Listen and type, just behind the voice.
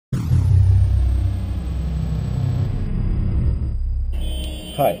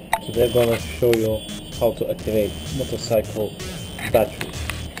Hi, today I'm gonna show you how to activate motorcycle battery.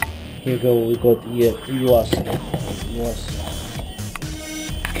 Here we go, we got here UAS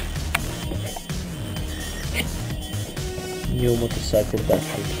new motorcycle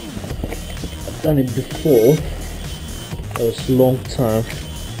battery. I've done it before, it was a long time,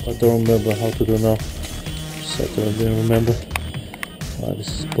 I don't remember how to do now. Certainly didn't remember.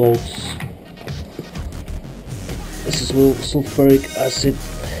 This is bolts. This is with sulfuric acid.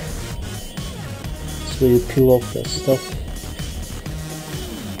 That's where you peel off that stuff.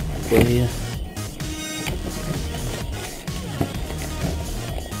 Go here.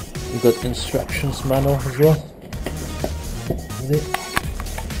 You got instructions manual as well.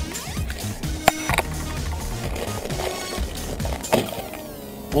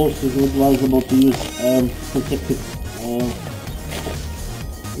 Also, it's advisable to use protective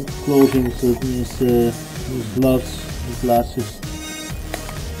clothing, so it means use gloves, glasses.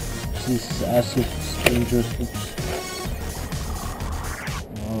 This is acid, it's dangerous.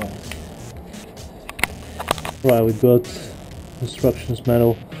 Right, we got instructions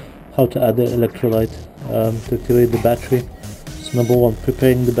manual how to add the electrolyte to activate the battery. So number one,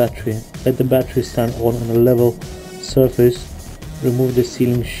 preparing the battery. Let the battery stand on a level surface. Remove the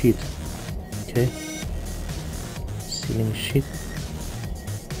sealing sheet. Okay, sealing sheet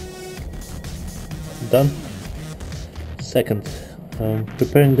done. Second,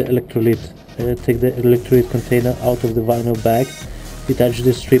 preparing the electrolyte. Take the electrolyte container out of the vinyl bag. Detach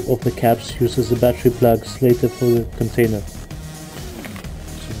the strip of the caps. Use as the battery plugs later for the container.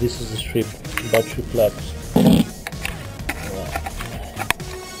 So this is the strip, battery plugs.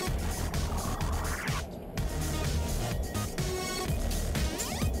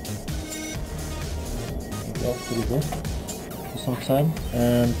 For some time.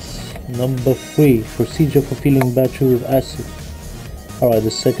 And number 3, procedure for filling battery with acid. Alright,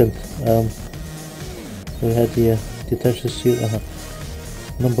 the second we had here, detach the seal.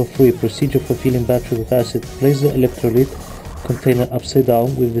 Number 3, procedure for filling battery with acid. Place the electrolyte container upside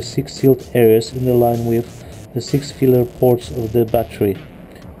down with the 6 sealed areas in the line with the 6 filler ports of the battery.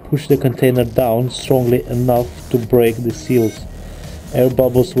 Push the container down strongly enough to break the seals. Air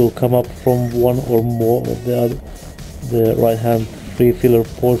bubbles will come up from one or more of the right hand 3 filler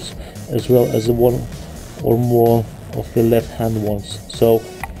ports, as well as the one or more of the left hand ones. So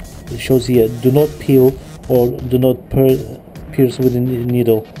it shows here, do not peel or do not pierce with the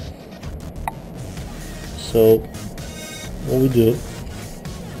needle. So what we do,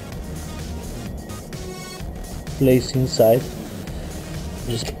 place inside,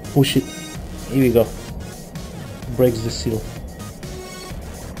 just push it, here we go, breaks the seal.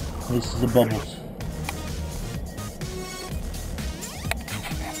 This is the bubbles.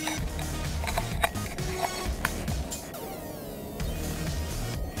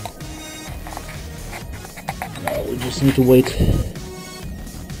 Now we just need to wait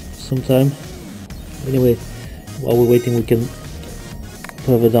some time. Anyway, while we're waiting, we can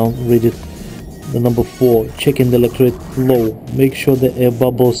further down read it. The number 4, checking the electrolyte flow. Make sure the air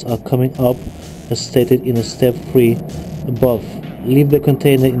bubbles are coming up as stated in a step 3 above. Leave the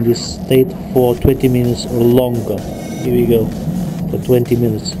container in this state for 20 minutes or longer. Here we go, for 20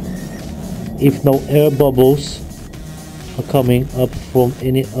 minutes. If no air bubbles are coming up from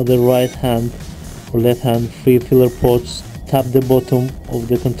any other right hand or left hand 3 filler ports, tap the bottom of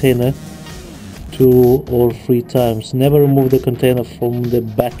the container 2 or 3 times. Never remove the container from the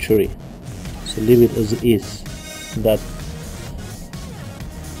battery, so leave it as it is in that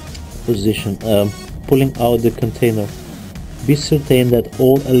position. Pulling out the container. Be certain that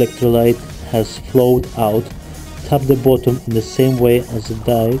all electrolyte has flowed out. Tap the bottom in the same way as the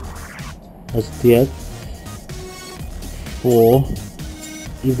diet. 4.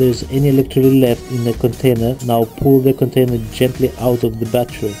 If there is any electrolyte left in the container, now pull the container gently out of the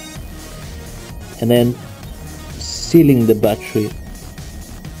battery. And then sealing the battery.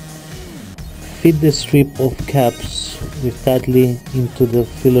 Fit the strip of caps with tightly into the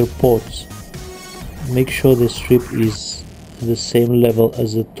filler ports. Make sure the strip is the same level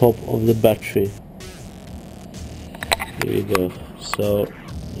as the top of the battery. Here we go. So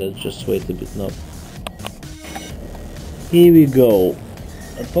let's just wait a bit now. Here we go.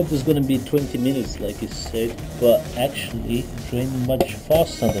 I thought it was gonna be 20 minutes like it said, but actually it drained much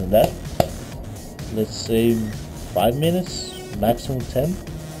faster than that. Let's say 5 minutes, maximum 10. Here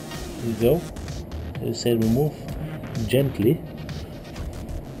we go. It said remove gently.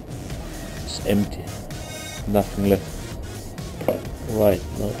 It's empty, nothing left. Right,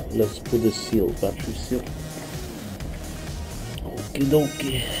 now let's put the seal, battery seal. Okie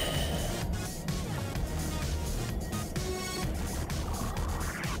dokie.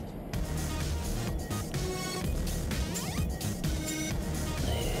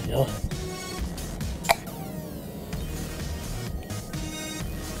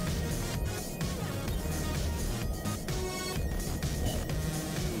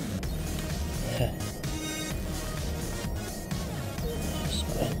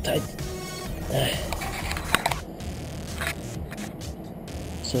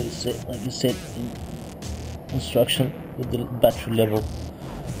 So it's like you said in instruction with the battery level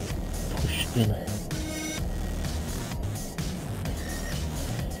push in.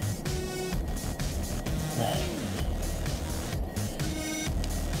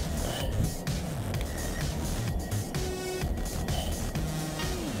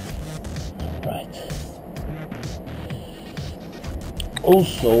 Right.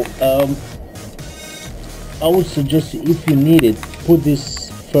 Also, I would suggest if you need it, put this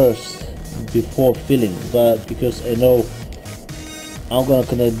first before filling, but because I know I'm gonna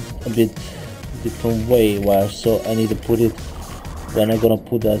connect a bit different way, so I need to put it when I'm gonna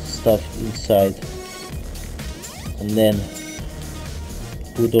put that stuff inside, and then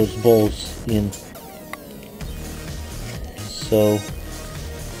put those balls in. So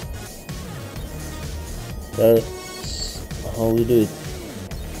that's how we do it.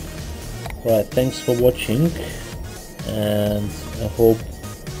 Right, thanks for watching, and I hope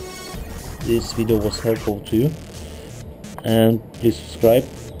this video was helpful to you, and please subscribe,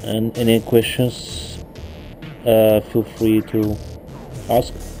 and any questions feel free to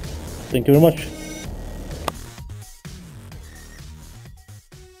ask. Thank you very much.